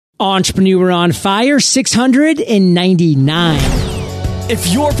Entrepreneur on Fire 699. If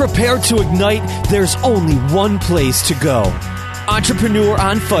you're prepared to ignite, there's only one place to go. Entrepreneur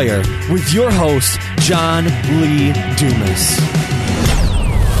on Fire with your host, John Lee Dumas.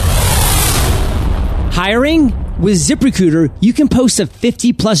 Hiring? With ZipRecruiter, you can post to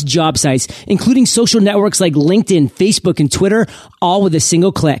 50-plus job sites, including social networks like LinkedIn, Facebook, and Twitter, all with a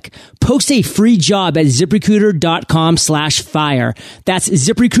single click. Post a free job at ZipRecruiter.com/fire. That's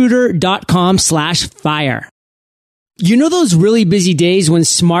ZipRecruiter.com/fire. You know those really busy days when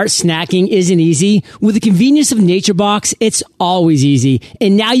smart snacking isn't easy? With the convenience of NatureBox, it's always easy.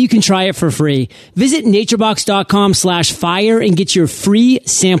 And now you can try it for free. Visit naturebox.com/fire and get your free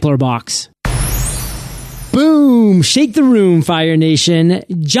sampler box. Boom! Shake the room, Fire Nation.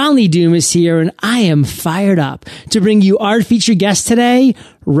 John Lee Dumas here, and I am fired up to bring you our featured guest today,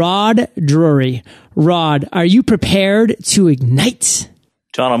 Rod Drury. Rod, are you prepared to ignite?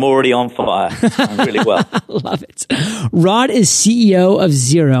 John, I'm already on fire. I'm really well. Love it. Rod is CEO of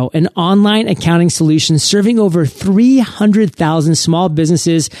Xero, an online accounting solution serving over 300,000 small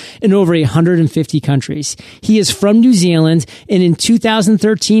businesses in over 150 countries. He is from New Zealand and in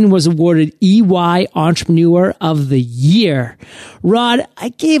 2013 was awarded EY Entrepreneur of the Year. Rod, I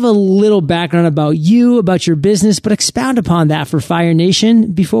gave a little background about you, about your business, but expound upon that for Fire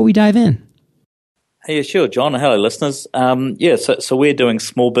Nation before we dive in. Hey, sure, John. Hello, listeners. So we're doing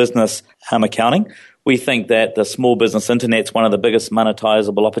small business accounting. We think that the small business internet's one of the biggest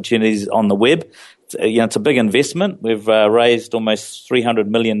monetizable opportunities on the web. It's a big investment. We've raised almost $300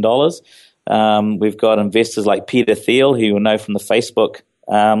 million. We've got investors like Peter Thiel, who you will know from the Facebook,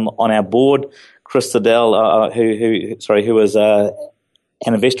 on our board. Chris Liddell, who was an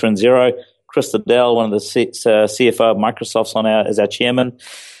investor in Xero. Chris Liddell, one of the CFO of Microsoft's as our chairman.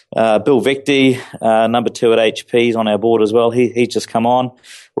 Bill Vecti, number 2 at HP, is on our board as well. He's just come on.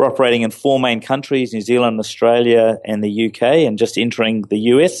 We're operating in 4 main countries, New Zealand, Australia, and the UK, and just entering the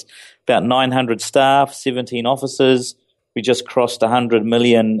US. About 900 staff, 17 offices. We just crossed 100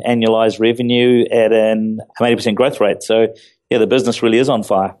 million annualized revenue at an 80% growth rate. So, yeah, the business really is on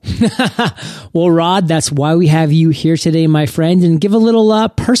fire. Well, Rod, that's why we have you here today, my friend, and give a little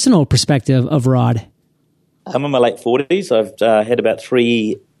personal perspective of Rod. I'm in my late 40s. I've had about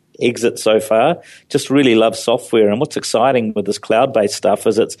 3 exits so far. Just really love software. And what's exciting with this cloud-based stuff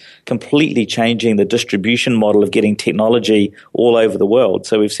is it's completely changing the distribution model of getting technology all over the world.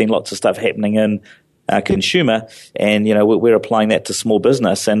 So we've seen lots of stuff happening in consumer, and we're applying that to small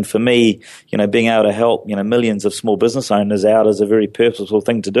business. And for me, being able to help millions of small business owners out is a very purposeful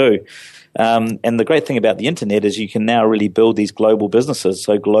thing to do. And the great thing about the internet is you can now really build these global businesses,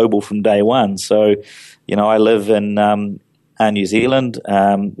 so global from day one. So, I live in New Zealand.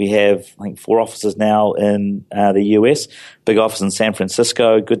 We have, I think, 4 offices now in the US, big office in San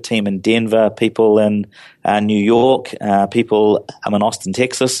Francisco, good team in Denver, people in New York, people in Austin,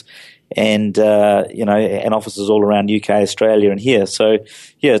 Texas, and and offices all around UK, Australia, and here. So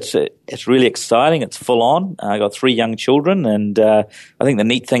yeah, it's really exciting. It's full on. I got 3 young children, and I think the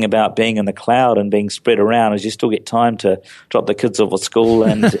neat thing about being in the cloud and being spread around is you still get time to drop the kids off at school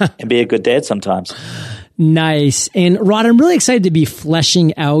and be a good dad sometimes. Nice. And Rod, I'm really excited to be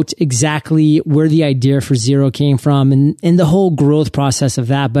fleshing out exactly where the idea for Xero came from and the whole growth process of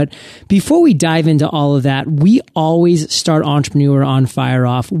that. But before we dive into all of that, we always start Entrepreneur on Fire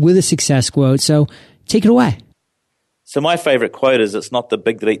off with a success quote. So take it away. So my favorite quote is, it's not the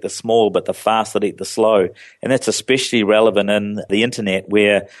big that eat the small, but the fast that eat the slow. And that's especially relevant in the internet,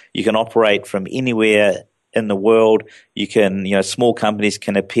 where you can operate from anywhere in the world. You can, small companies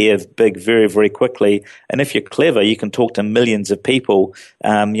can appear big very, very quickly. And if you're clever, you can talk to millions of people,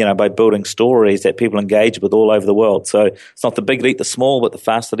 by building stories that people engage with all over the world. So it's not the big that eat the small, but the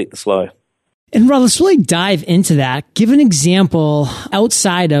fast that eat the slow. And Rod, let's really dive into that. Give an example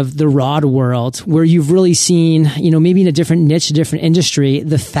outside of the Rod world where you've really seen, maybe in a different niche, a different industry,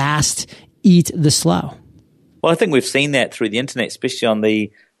 the fast eat the slow. Well, I think we've seen that through the internet, especially on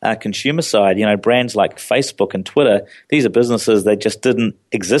the consumer side. Brands like Facebook and Twitter, these are businesses that just didn't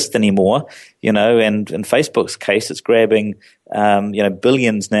exist anymore, and in Facebook's case, it's grabbing,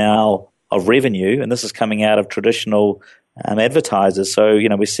 billions now of revenue, and this is coming out of traditional advertisers. So,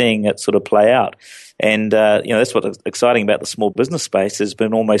 we're seeing it sort of play out. And, that's what's exciting about the small business space. There's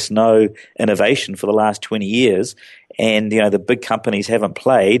been almost no innovation for the last 20 years. And, the big companies haven't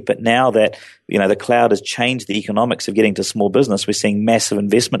played. But now that, the cloud has changed the economics of getting to small business, we're seeing massive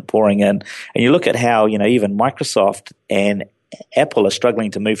investment pouring in. And you look at how, even Microsoft and Apple are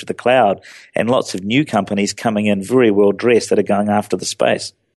struggling to move to the cloud, and lots of new companies coming in very well dressed that are going after the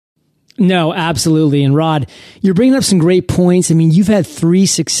space. No, absolutely. And Rod, you're bringing up some great points. I mean, you've had 3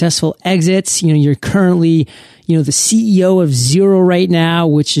 successful exits. You're currently, the CEO of Xero right now,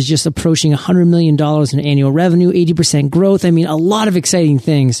 which is just approaching $100 million in annual revenue, 80% growth. I mean, a lot of exciting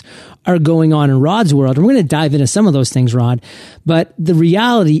things are going on in Rod's world. And we're going to dive into some of those things, Rod. But the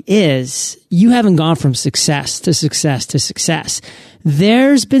reality is you haven't gone from success to success to success.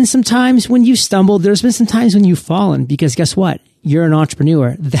 There's been some times when you stumbled. There's been some times when you've fallen, because guess what? You're an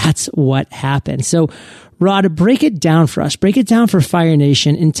entrepreneur. That's what happened. So, Rod, break it down for us. Break it down for Fire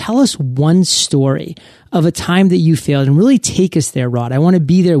Nation and tell us one story of a time that you failed, and really take us there, Rod. I want to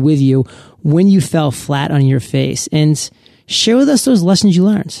be there with you when you fell flat on your face, and share with us those lessons you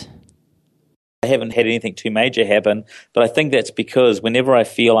learned. I haven't had anything too major happen, but I think that's because whenever I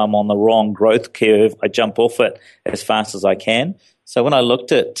feel I'm on the wrong growth curve, I jump off it as fast as I can. So when I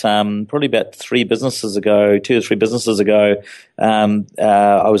looked at probably about 2 or 3 businesses ago,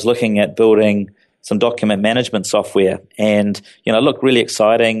 I was looking at building some document management software, and it looked really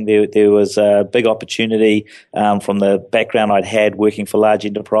exciting. There was a big opportunity from the background I'd had working for large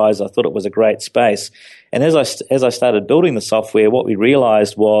enterprise. I thought it was a great space. And as I started building the software, what we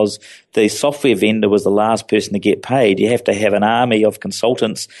realized was the software vendor was the last person to get paid. You have to have an army of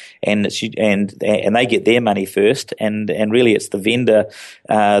consultants, and they get their money first. And really, it's the vendor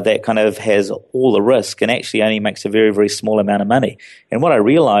that kind of has all the risk and actually only makes a very, very small amount of money. And what I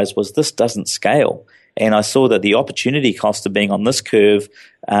realized was this doesn't scale. And I saw that the opportunity cost of being on this curve,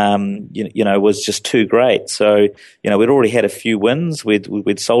 was just too great. So, we'd already had a few wins.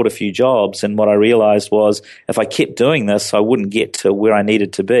 We'd sold a few jobs. And what I realized was if I kept doing this, I wouldn't get to where I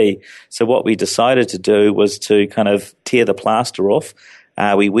needed to be. So what we decided to do was to kind of tear the plaster off.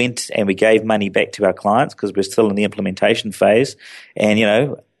 We went and we gave money back to our clients because we're still in the implementation phase. And,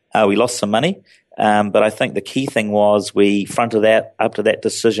 we lost some money. But I think the key thing was we fronted that up to that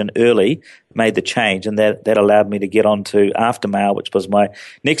decision early, made the change, and that allowed me to get on to Aftermail, which was my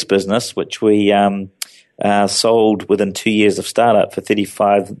next business, which we sold within 2 years of startup for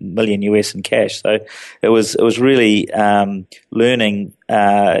 $35 million US in cash. So it was really learning,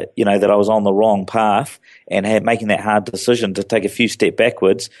 that I was on the wrong path and making that hard decision to take a few steps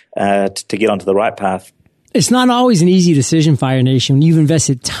backwards to get onto the right path. It's not always an easy decision, Fire Nation, when you've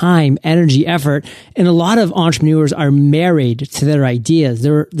invested time, energy, effort, and a lot of entrepreneurs are married to their ideas.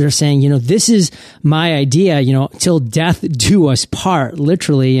 They're saying, this is my idea, till death do us part,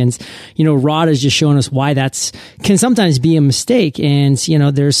 literally. And, Rod has just shown us why can sometimes be a mistake. And,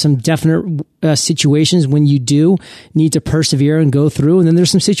 there's some definite situations when you do need to persevere and go through. And then there's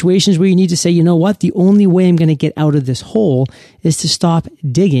some situations where you need to say, you know what, the only way I'm going to get out of this hole is to stop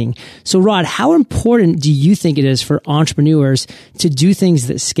digging. So Rod, how important do you think it is for entrepreneurs to do things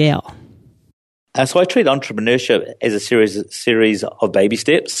that scale? So I treat entrepreneurship as a series of baby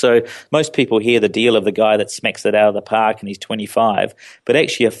steps. So most people hear the deal of the guy that smacks it out of the park and he's 25, but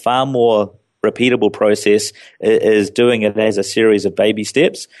actually a far more repeatable process is doing it as a series of baby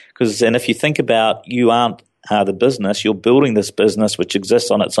steps. And if you think about, you aren't the business, you're building this business which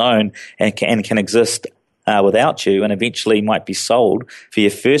exists on its own and can exist without you, and eventually might be sold for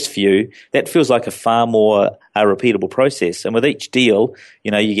your first few. That feels like a far more repeatable process. And with each deal,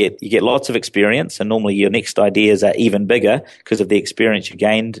 you get lots of experience, and normally your next ideas are even bigger because of the experience you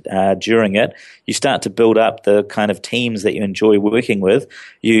gained during it. You start to build up the kind of teams that you enjoy working with.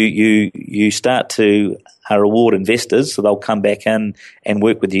 You start to reward investors, so they'll come back in and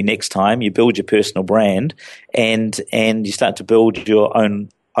work with you next time. You build your personal brand, and you start to build your own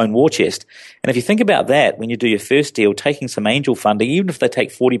war chest. And if you think about that, when you do your first deal, taking some angel funding, even if they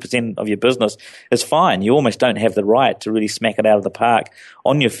take 40% of your business, is fine. You almost don't have the right to really smack it out of the park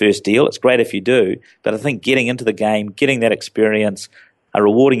on your first deal. It's great if you do, but I think getting into the game, getting that experience,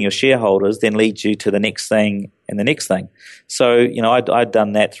 rewarding your shareholders then leads you to the next thing and the next thing. So, I'd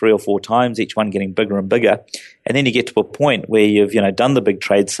done that 3 or 4 times, each one getting bigger and bigger. And then you get to a point where you've, done the big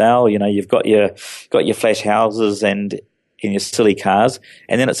trade sale, you've got your flash houses and in your silly cars,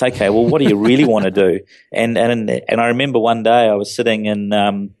 and then it's okay. Well, what do you really want to do? And I remember one day I was sitting in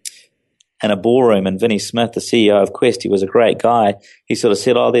a ballroom, and Vinny Smith, the CEO of Quest, he was a great guy. He sort of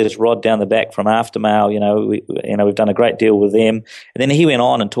said, "Oh, there's Rod down the back from Aftermail. We've done a great deal with them." And then he went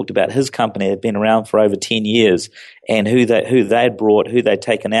on and talked about his company had been around for over 10 years, and who they'd brought, who they'd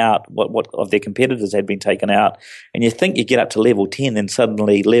taken out, what of their competitors had been taken out. And you think you get up to level 10, then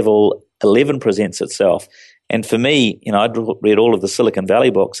suddenly level 11 presents itself. And for me, I'd read all of the Silicon Valley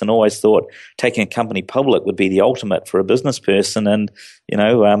books and always thought taking a company public would be the ultimate for a business person. And,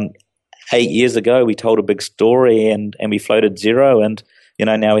 8 years ago, we told a big story and we floated Xero, and,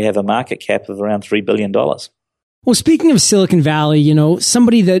 now we have a market cap of around $3 billion. Well, speaking of Silicon Valley,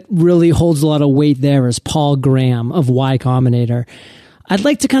 somebody that really holds a lot of weight there is Paul Graham of Y Combinator. I'd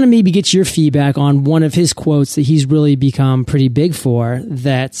like to kind of maybe get your feedback on one of his quotes that he's really become pretty big for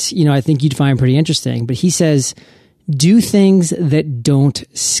that, I think you'd find pretty interesting. But he says, do things that don't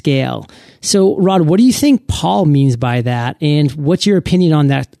scale. So, Rod, what do you think Paul means by that? And what's your opinion on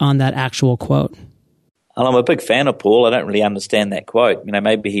that actual quote? Well, I'm a big fan of Paul. I don't really understand that quote.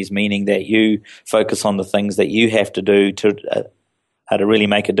 Maybe he's meaning that you focus on the things that you have to do to really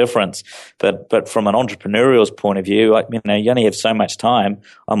make a difference. But from an entrepreneurial's point of view, you only have so much time.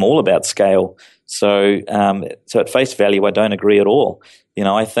 I'm all about scale. So at face value, I don't agree at all.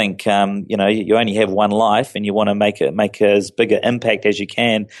 I think, you only have one life and you want to make as big an impact as you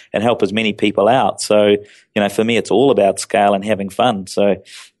can and help as many people out. So, for me, it's all about scale and having fun. So,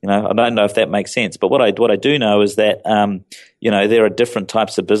 I don't know if that makes sense. But what I do know is that, there are different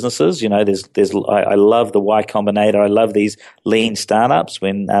types of businesses. I love the Y Combinator. I love these lean startups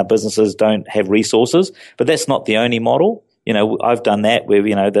when businesses don't have resources. But that's not the only model. I've done that where,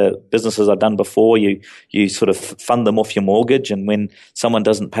 the businesses I've done before, you sort of fund them off your mortgage. And when someone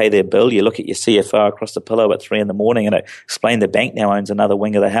doesn't pay their bill, you look at your CFO across the pillow at 3 a.m. and explain the bank now owns another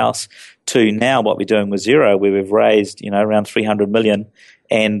wing of the house, to now what we're doing with Xero, where we've raised, around 300 million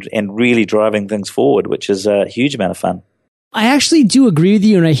and really driving things forward, which is a huge amount of fun. I actually do agree with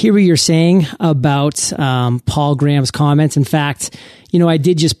you, and I hear what you're saying about Paul Graham's comments. In fact, I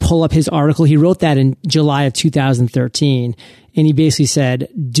did just pull up his article. He wrote that in July of 2013, and he basically said,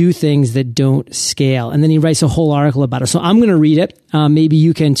 do things that don't scale. And then he writes a whole article about it. So I'm going to read it. Maybe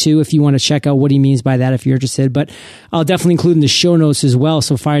you can too, if you want to check out what he means by that, if you're interested. But I'll definitely include in the show notes as well,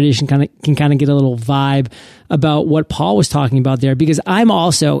 so Fire Nation can kind of get a little vibe about what Paul was talking about there, because I'm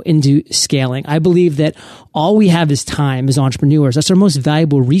also into scaling. I believe that all we have is time as entrepreneurs. That's our most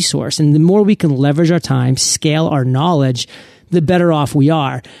valuable resource. And the more we can leverage our time, scale our knowledge, the better off we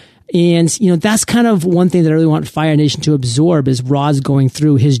are. And, that's kind of one thing that I really want Fire Nation to absorb is Rod's going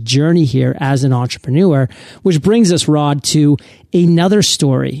through his journey here as an entrepreneur, which brings us, Rod, to another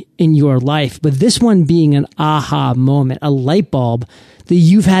story in your life, but this one being an aha moment, a light bulb that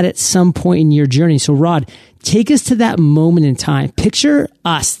you've had at some point in your journey. So, Rod, take us to that moment in time. Picture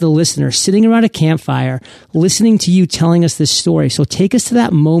us, the listener, sitting around a campfire, listening to you telling us this story. So take us to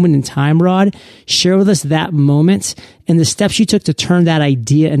that moment in time, Rod. Share with us that moment and the steps you took to turn that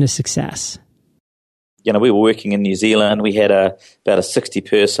idea into success. We were working in New Zealand. We had about a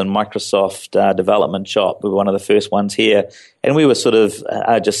 60-person Microsoft development shop. We were one of the first ones here. And we were sort of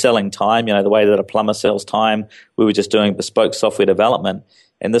just selling time, the way that a plumber sells time. We were just doing bespoke software development.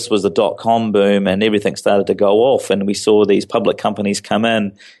 And this was the dot-com boom, and everything started to go off. And we saw these public companies come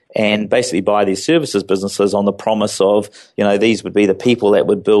in and basically buy these services businesses on the promise of, these would be the people that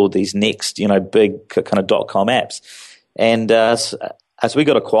would build these next, big kind of dot-com apps. And as we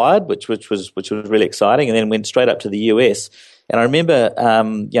got acquired, which was really exciting, and then went straight up to the US. And I remember,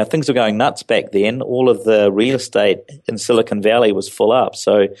 things were going nuts back then. All of the real estate in Silicon Valley was full up.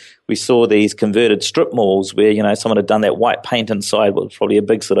 So we saw these converted strip malls where, someone had done that white paint inside, what was probably a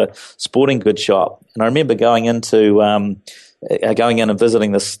big sort of sporting goods shop. And I remember going in and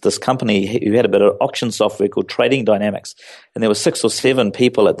visiting this company who had a bit of auction software called Trading Dynamics. And there were 6 or 7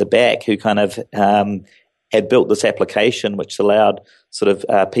 people at the back who kind of had built this application which allowed sort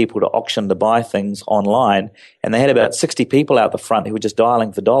of people to auction to buy things online. And they had about 60 people out the front who were just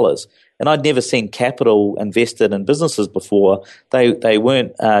dialing for dollars. And I'd never seen capital invested in businesses before. They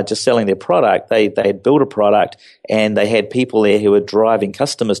weren't just selling their product. They had built a product and they had people there who were driving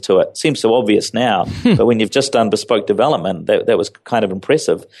customers to it. Seems so obvious now, but when you've just done bespoke development, that was kind of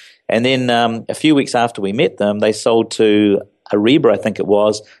impressive. And then a few weeks after we met them, they sold to Ariba, I think it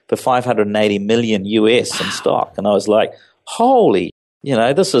was, for $580 million US in stock. And I was like, holy,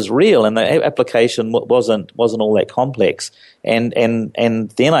 this is real. And the application wasn't all that complex. And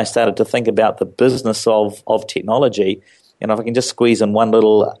then I started to think about the business of technology. And if I can just squeeze in one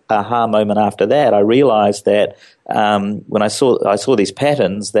little aha moment after that, I realized that when I saw these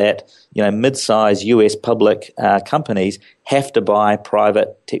patterns that, mid-sized US public companies have to buy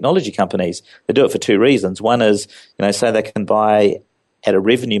private technology companies. They do it for 2 reasons. One is, say they can buy at a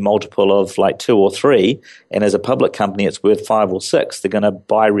revenue multiple of like 2 or 3, and as a public company it's worth 5 or 6. They're going to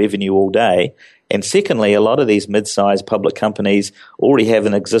buy revenue all day. And secondly, a lot of these mid-sized public companies already have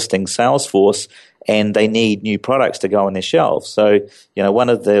an existing sales force and they need new products to go on their shelves. So, one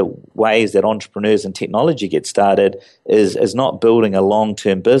of the ways that entrepreneurs in technology get started is not building a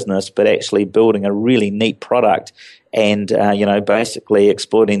long-term business, but actually building a really neat product and basically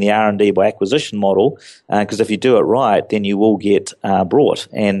exploiting the R&D by acquisition model, because if you do it right, then you will get brought,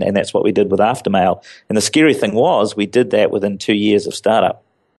 and that's what we did with Aftermail. And the scary thing was we did that within 2 years of startup.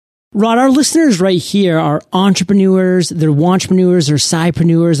 Rod, our listeners right here are entrepreneurs, they're wantrepreneurs, they're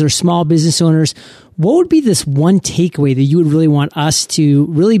sidepreneurs, they're small business owners. What would be this one takeaway that you would really want us to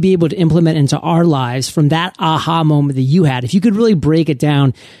really be able to implement into our lives from that aha moment that you had? If you could really break it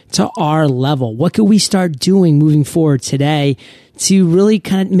down to our level, what could we start doing moving forward today to really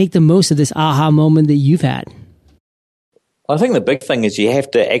kind of make the most of this aha moment that you've had? I think the big thing is you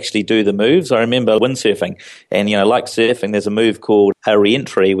have to actually do the moves. I remember windsurfing, and like surfing, there's a move called a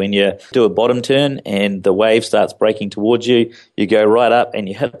re-entry. When you do a bottom turn and the wave starts breaking towards you, you go right up and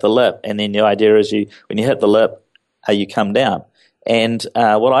you hit the lip, and then the idea is when you hit the lip, you come down. And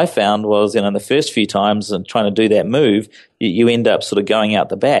what I found was, in the first few times and trying to do that move, you end up sort of going out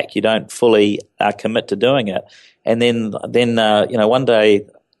the back. You don't fully commit to doing it. And then one day,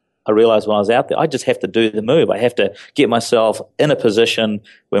 I realized when I was out there, I just have to do the move. I have to get myself in a position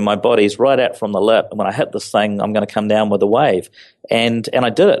where my body's right out from the lip, and when I hit this thing, I'm going to come down with a wave. And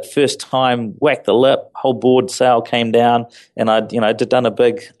I did it. First time, whacked the lip, whole board sail came down, and I'd done a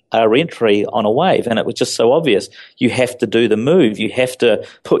big re-entry on a wave, and it was just so obvious. You have to do the move. You have to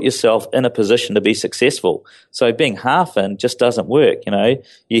put yourself in a position to be successful. So being half in just doesn't work.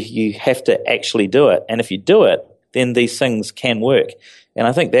 You have to actually do it, and if you do it, then these things can work. And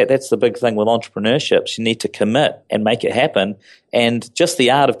I think that's the big thing with entrepreneurships. You need to commit and make it happen. And just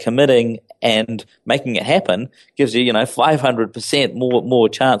the art of committing and making it happen gives you, 500% more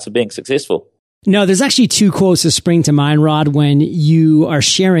chance of being successful. No, there's actually two quotes that spring to mind, Rod, when you are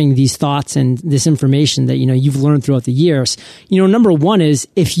sharing these thoughts and this information that, you've learned throughout the years. Number one is,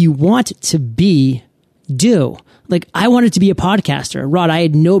 if you want to be, do. Like, I wanted to be a podcaster. Rod, I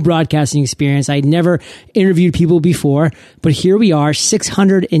had no broadcasting experience. I had never interviewed people before, but here we are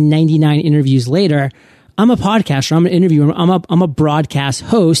 699 interviews later. I'm a podcaster. I'm an interviewer. I'm a broadcast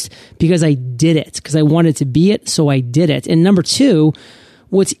host because I did it, because I wanted to be it. So I did it. And number two,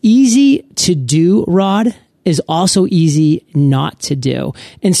 what's easy to do, Rod, is also easy not to do.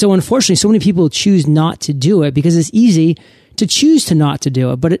 And so unfortunately, so many people choose not to do it because it's easy to choose to not to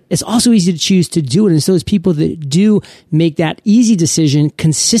do it, but it's also easy to choose to do it. And so those people that do make that easy decision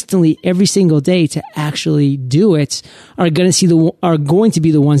consistently every single day to actually do it are going to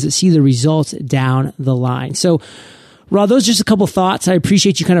be the ones that see the results down the line. So, Rod, those are just a couple thoughts. I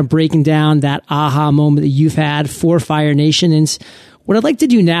appreciate you kind of breaking down that aha moment that you've had for Fire Nation. And what I'd like to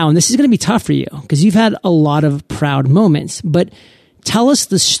do now, and this is going to be tough for you because you've had a lot of proud moments, but tell us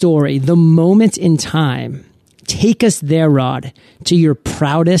the story, the moment in time. Take us there, Rod, to your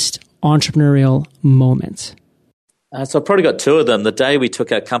proudest entrepreneurial moment. So I've probably got two of them. The day we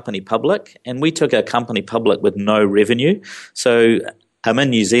took our company public, and we took our company public with no revenue. So I'm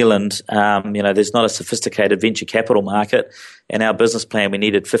in New Zealand. There's not a sophisticated venture capital market. In our business plan, we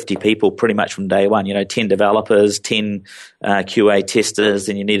needed 50 people pretty much from day one. 10 developers, 10 QA testers,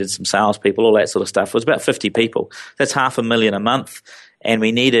 and you needed some salespeople, all that sort of stuff. It was about 50 people. That's $500,000 a month. And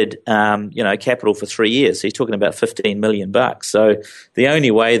we needed, capital for 3 years. So you're talking about $15 million. So the only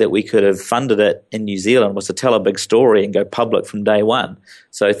way that we could have funded it in New Zealand was to tell a big story and go public from day one.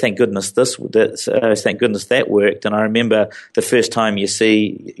 So thank goodness that worked. And I remember the first time you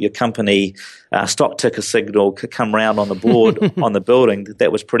see your company stock ticker signal come round on the board on the building,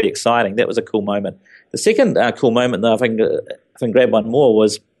 that was pretty exciting. That was a cool moment. The second cool moment, though, if I can grab one more,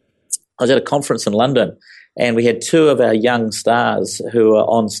 was I was at a conference in London. And we had two of our young stars who were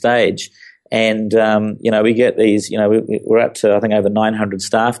on stage. And, we get these, we're up to, I think, over 900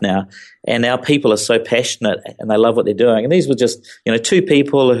 staff now. And our people are so passionate and they love what they're doing. And these were just, two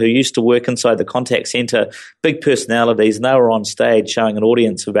people who used to work inside the contact center, big personalities. And they were on stage showing an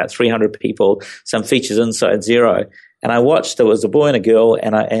audience of about 300 people, some features inside Xero. And I watched, there was a boy and a girl,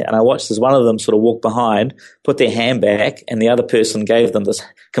 and I watched as one of them sort of walk behind, put their hand back, and the other person gave them this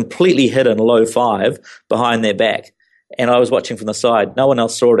completely hidden low five behind their back. And I was watching from the side. No one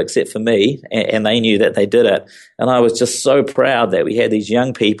else saw it except for me, and they knew that they did it. And I was just so proud that we had these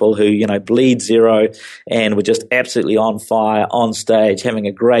young people who, bleed Xero and were just absolutely on fire, on stage, having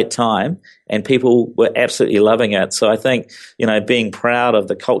a great time, and people were absolutely loving it. So I think, being proud of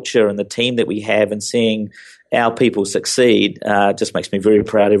the culture and the team that we have and seeing our people succeed just makes me very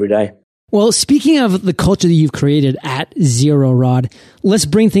proud every day. Well, speaking of the culture that you've created at Year.Rod, let's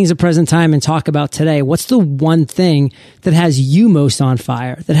bring things to present time and talk about today. What's the one thing that has you most on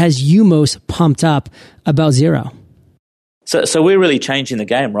fire, that has you most pumped up about Xero? So we're really changing the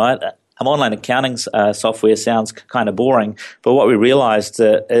game, right? online accounting software sounds kind of boring, but what we realized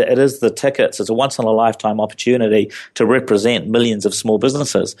it is the tickets. It's a once-in-a-lifetime opportunity to represent millions of small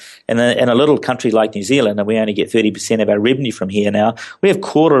businesses. And in a little country like New Zealand, and we only get 30% of our revenue from here now, we have a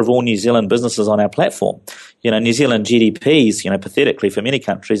quarter of all New Zealand businesses on our platform. New Zealand GDPs, pathetically for many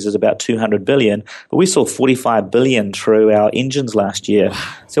countries is about 200 billion, but we saw 45 billion through our engines last year.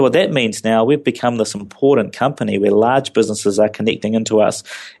 Wow. So what that means now, we've become this important company where large businesses are connecting into us,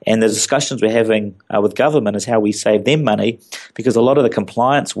 and the discussions we're having with government is how we save them money, because a lot of the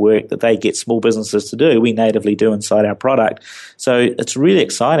compliance work that they get small businesses to do, we natively do inside our product. So it's really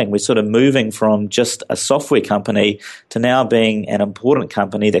exciting. We're sort of moving from just a software company to now being an important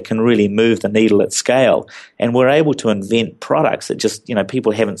company that can really move the needle at scale. And we're able to invent products that just,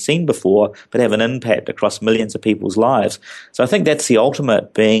 people haven't seen before, but have an impact across millions of people's lives. So I think that's the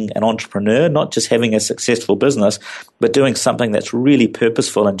ultimate, being an entrepreneur, not just having a successful business, but doing something that's really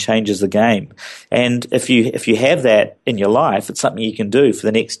purposeful and changes the game. And if you have that in your life, it's something you can do for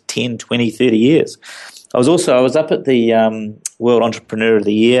the next 10, 20, 30 years. I was up at the World Entrepreneur of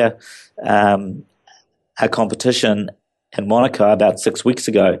the Year competition in Monaco about 6 weeks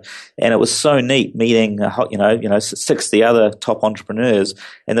ago, and it was so neat meeting 60 other top entrepreneurs.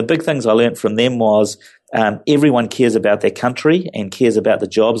 And the big things I learned from them was everyone cares about their country and cares about the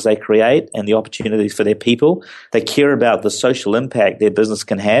jobs they create and the opportunities for their people. They care about the social impact their business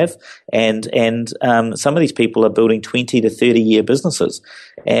can have, and some of these people are building 20 to 30-year businesses,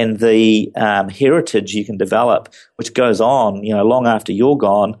 and the heritage you can develop, which goes on, long after you're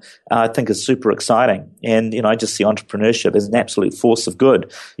gone, I think is super exciting. And I just see entrepreneurship as an absolute force of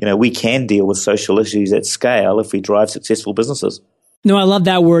good. We can deal with social issues at scale if we drive successful businesses. No, I love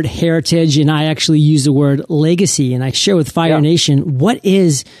that word heritage, and I actually use the word legacy, and I share with Fire Nation, what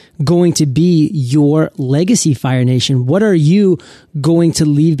is going to be your legacy, Fire Nation? What are you going to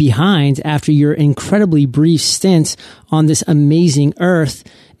leave behind after your incredibly brief stint on this amazing earth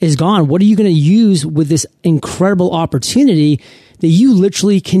is gone? What are you going to use with this incredible opportunity that you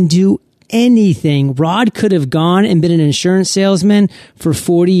literally can do anything? Rod could have gone and been an insurance salesman for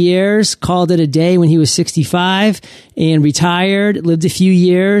 40 years, called it a day when he was 65 and retired, lived a few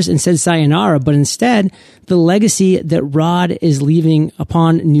years and said sayonara. But instead, the legacy that Rod is leaving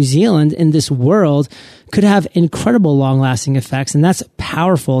upon New Zealand in this world could have incredible long-lasting effects. And that's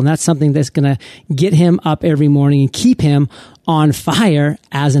powerful. And that's something that's going to get him up every morning and keep him on fire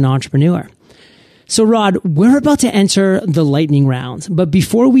as an entrepreneur. So Rod, we're about to enter the lightning round, but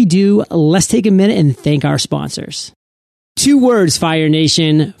before we do, let's take a minute and thank our sponsors. 2 words, Fire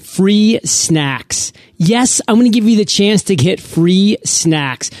Nation: free snacks. Yes, I'm going to give you the chance to get free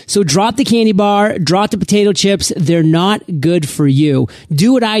snacks. So drop the candy bar, drop the potato chips. They're not good for you.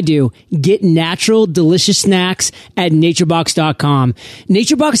 Do what I do. Get natural, delicious snacks at naturebox.com.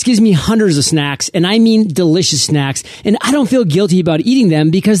 NatureBox gives me hundreds of snacks, and I mean delicious snacks, and I don't feel guilty about eating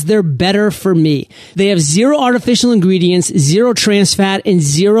them because they're better for me. They have 0 artificial ingredients, 0 trans fat, and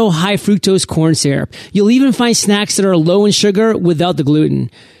 0 high fructose corn syrup. You'll even find snacks that are low in sugar without the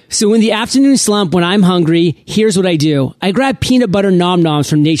gluten. So in the afternoon slump when I'm hungry, here's what I do. I grab peanut butter nom noms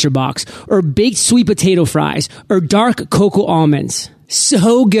from NatureBox, or baked sweet potato fries, or dark cocoa almonds.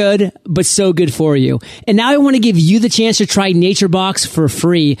 So good, but so good for you. And now I want to give you the chance to try NatureBox for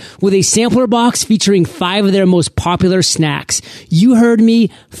free with a sampler box featuring 5 of their most popular snacks. You heard me,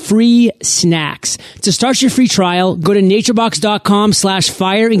 free snacks. To start your free trial, go to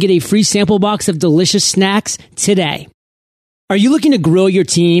naturebox.com/fire and get a free sample box of delicious snacks today. Are you looking to grow your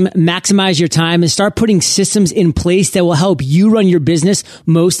team, maximize your time, and start putting systems in place that will help you run your business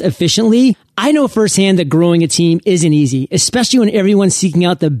most efficiently? I know firsthand that growing a team isn't easy, especially when everyone's seeking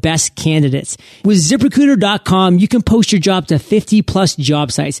out the best candidates. With ZipRecruiter.com, you can post your job to 50 plus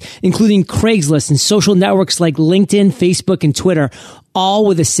job sites, including Craigslist and social networks like LinkedIn, Facebook, and Twitter, all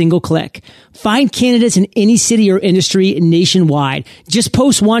with a single click. Find candidates in any city or industry nationwide. Just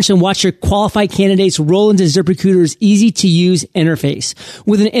post once and watch your qualified candidates roll into ZipRecruiter's easy-to-use interface.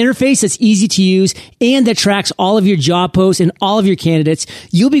 With an interface that's easy to use and that tracks all of your job posts and all of your candidates,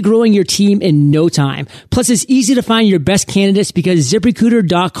 you'll be growing your team in no time. Plus, it's easy to find your best candidates because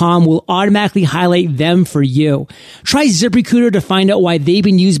ZipRecruiter.com will automatically highlight them for you. Try ZipRecruiter to find out why they've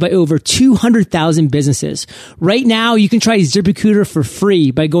been used by over 200,000 businesses. Right now, you can try ZipRecruiter for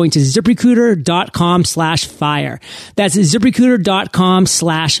free by going to ZipRecruiter.com/fire. That's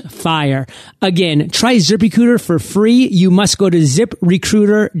ZipRecruiter.com/fire. Again, try ZipRecruiter for free. You must go to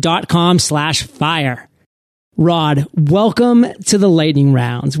ZipRecruiter.com/fire. Rod, welcome to the lightning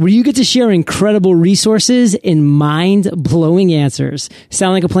rounds, where you get to share incredible resources and mind-blowing answers.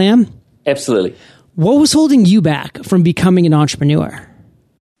 Sound like a plan? Absolutely. What was holding you back from becoming an entrepreneur?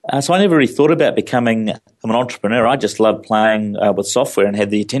 So I never really thought about becoming an entrepreneur. I just loved playing with software and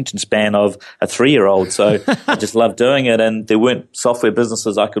had the attention span of a 3-year-old. So I just loved doing it. And there weren't software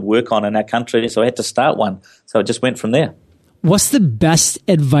businesses I could work on in our country, so I had to start one. So it just went from there. What's the best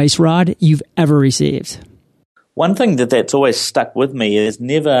advice, Rod, you've ever received? One thing that's always stuck with me is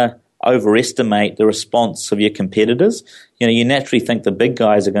never overestimate the response of your competitors. You naturally think the big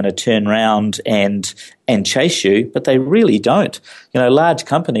guys are going to turn around and chase you, but they really don't. Large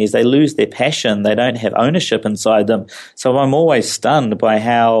companies, they lose their passion. They don't have ownership inside them. So I'm always stunned by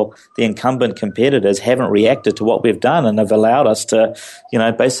how the incumbent competitors haven't reacted to what we've done and have allowed us to,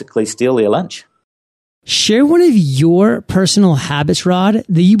 basically steal their lunch. Share one of your personal habits, Rod,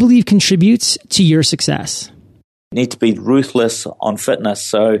 that you believe contributes to your success. You need to be ruthless on fitness.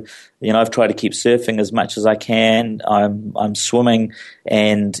 So, I've tried to keep surfing as much as I can. I'm swimming,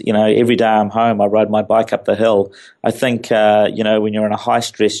 and, every day I'm home, I ride my bike up the hill. I think, when you're in a high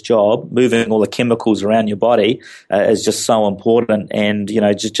stress job, moving all the chemicals around your body is just so important, and,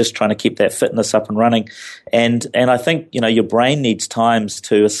 just trying to keep that fitness up and running. And I think, your brain needs times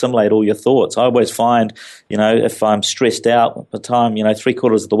to assimilate all your thoughts. I always find, if I'm stressed out at the time,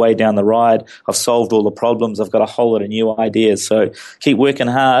 3/4 of the way down the ride, I've solved all the problems. I've got a whole lot of new ideas. So keep working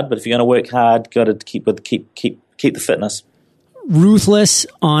hard, but if you're going to work hard, got to keep the fitness. Ruthless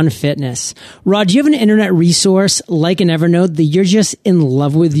on fitness. Rod, do you have an internet resource like an Evernote that you're just in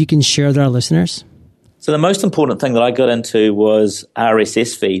love with you can share with our listeners? So the most important thing that I got into was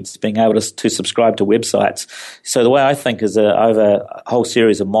RSS feeds, being able to subscribe to websites. So the way I think is I have a whole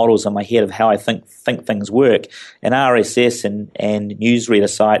series of models in my head of how I think things work. And RSS and newsreader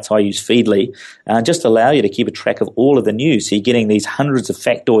sites, I use Feedly, just allow you to keep a track of all of the news. So you're getting these hundreds of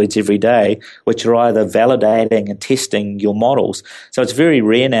factoids every day, which are either validating and testing your models. So it's very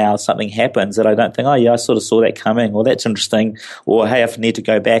rare now something happens that I don't think, oh yeah, I sort of saw that coming, or that's interesting, or hey, I need to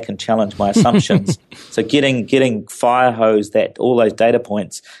go back and challenge my assumptions. So getting fire hose all those data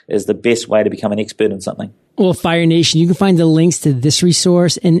points is the best way to become an expert in something. Well, Fire Nation, you can find the links to this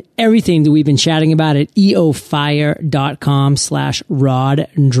resource and everything that we've been chatting about at eofire.com/Rod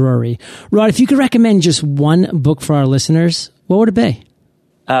Drury. Rod, if you could recommend just one book for our listeners, what would it be?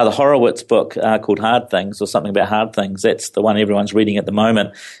 The Horowitz book called Hard Things, or something about hard things. That's the one everyone's reading at the moment.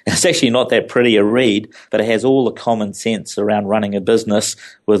 It's actually not that pretty a read, but it has all the common sense around running a business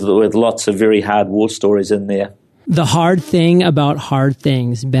with lots of very hard war stories in there. The Hard Thing About Hard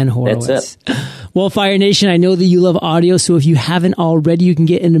Things, Ben Horowitz. That's it. Well, Fire Nation, I know that you love audio, so if you haven't already, you can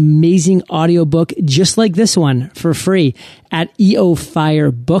get an amazing audiobook just like this one for free at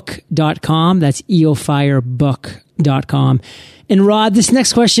eofirebook.com. That's eofirebook.com. And Rod, this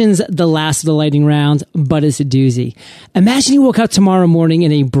next question's the last of the lightning round, but it's a doozy. Imagine you woke up tomorrow morning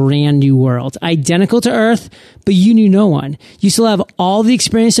in a brand new world, identical to Earth, but you knew no one. You still have all the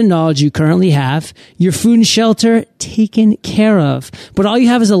experience and knowledge you currently have, your food and shelter taken care of, but all you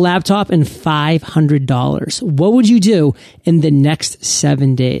have is a laptop and $500. What would you do in the next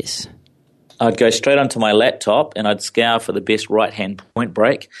 7 days? I'd go straight onto my laptop and I'd scour for the best right-hand point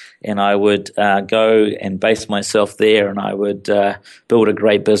break, and I would go and base myself there, and I would build a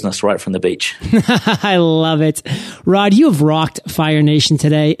great business right from the beach. I love it. Rod, you have rocked Fire Nation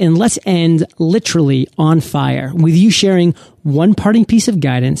today, and let's end literally on fire with you sharing one parting piece of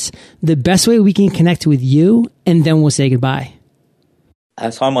guidance, the best way we can connect with you, and then we'll say goodbye.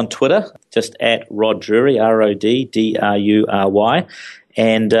 So I'm on Twitter, just at Rod Drury, RODDRURY.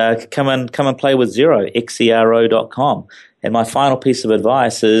 And come and play with Xero, Xero.com. And my final piece of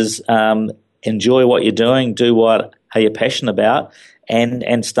advice is enjoy what you're doing, do what you're passionate about,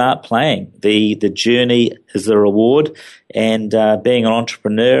 and start playing. The journey is the reward, and being an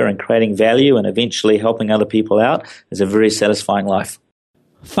entrepreneur and creating value and eventually helping other people out is a very satisfying life.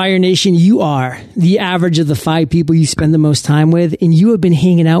 Fire Nation, you are the average of the 5 people you spend the most time with, and you have been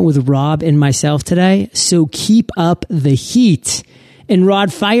hanging out with Rob and myself today, so keep up the heat. And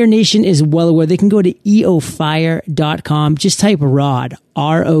Rod, Fire Nation is well aware. They can go to eofire.com. Just type Rod,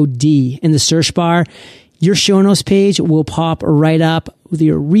 R-O-D, in the search bar. Your show notes page will pop right up with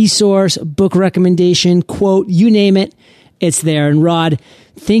your resource, book recommendation, quote, you name it. It's there. And Rod,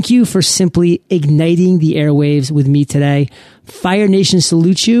 thank you for simply igniting the airwaves with me today. Fire Nation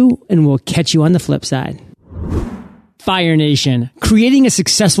salutes you, and we'll catch you on the flip side. Fire Nation, creating a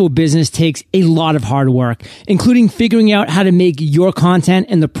successful business takes a lot of hard work, including figuring out how to make your content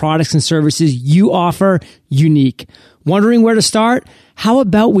and the products and services you offer unique. Wondering where to start? How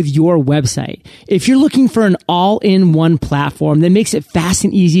about with your website? If you're looking for an all-in-one platform that makes it fast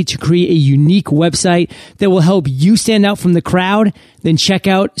and easy to create a unique website that will help you stand out from the crowd, then check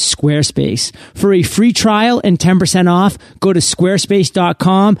out Squarespace. For a free trial and 10% off, go to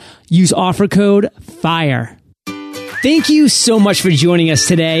squarespace.com, use offer code FIRE. Thank you so much for joining us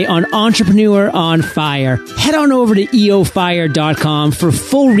today on Entrepreneur on Fire. Head on over to eofire.com for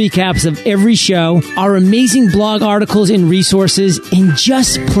full recaps of every show, our amazing blog articles and resources, and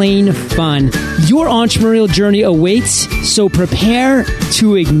just plain fun. Your entrepreneurial journey awaits, so prepare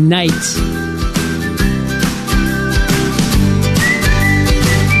to ignite.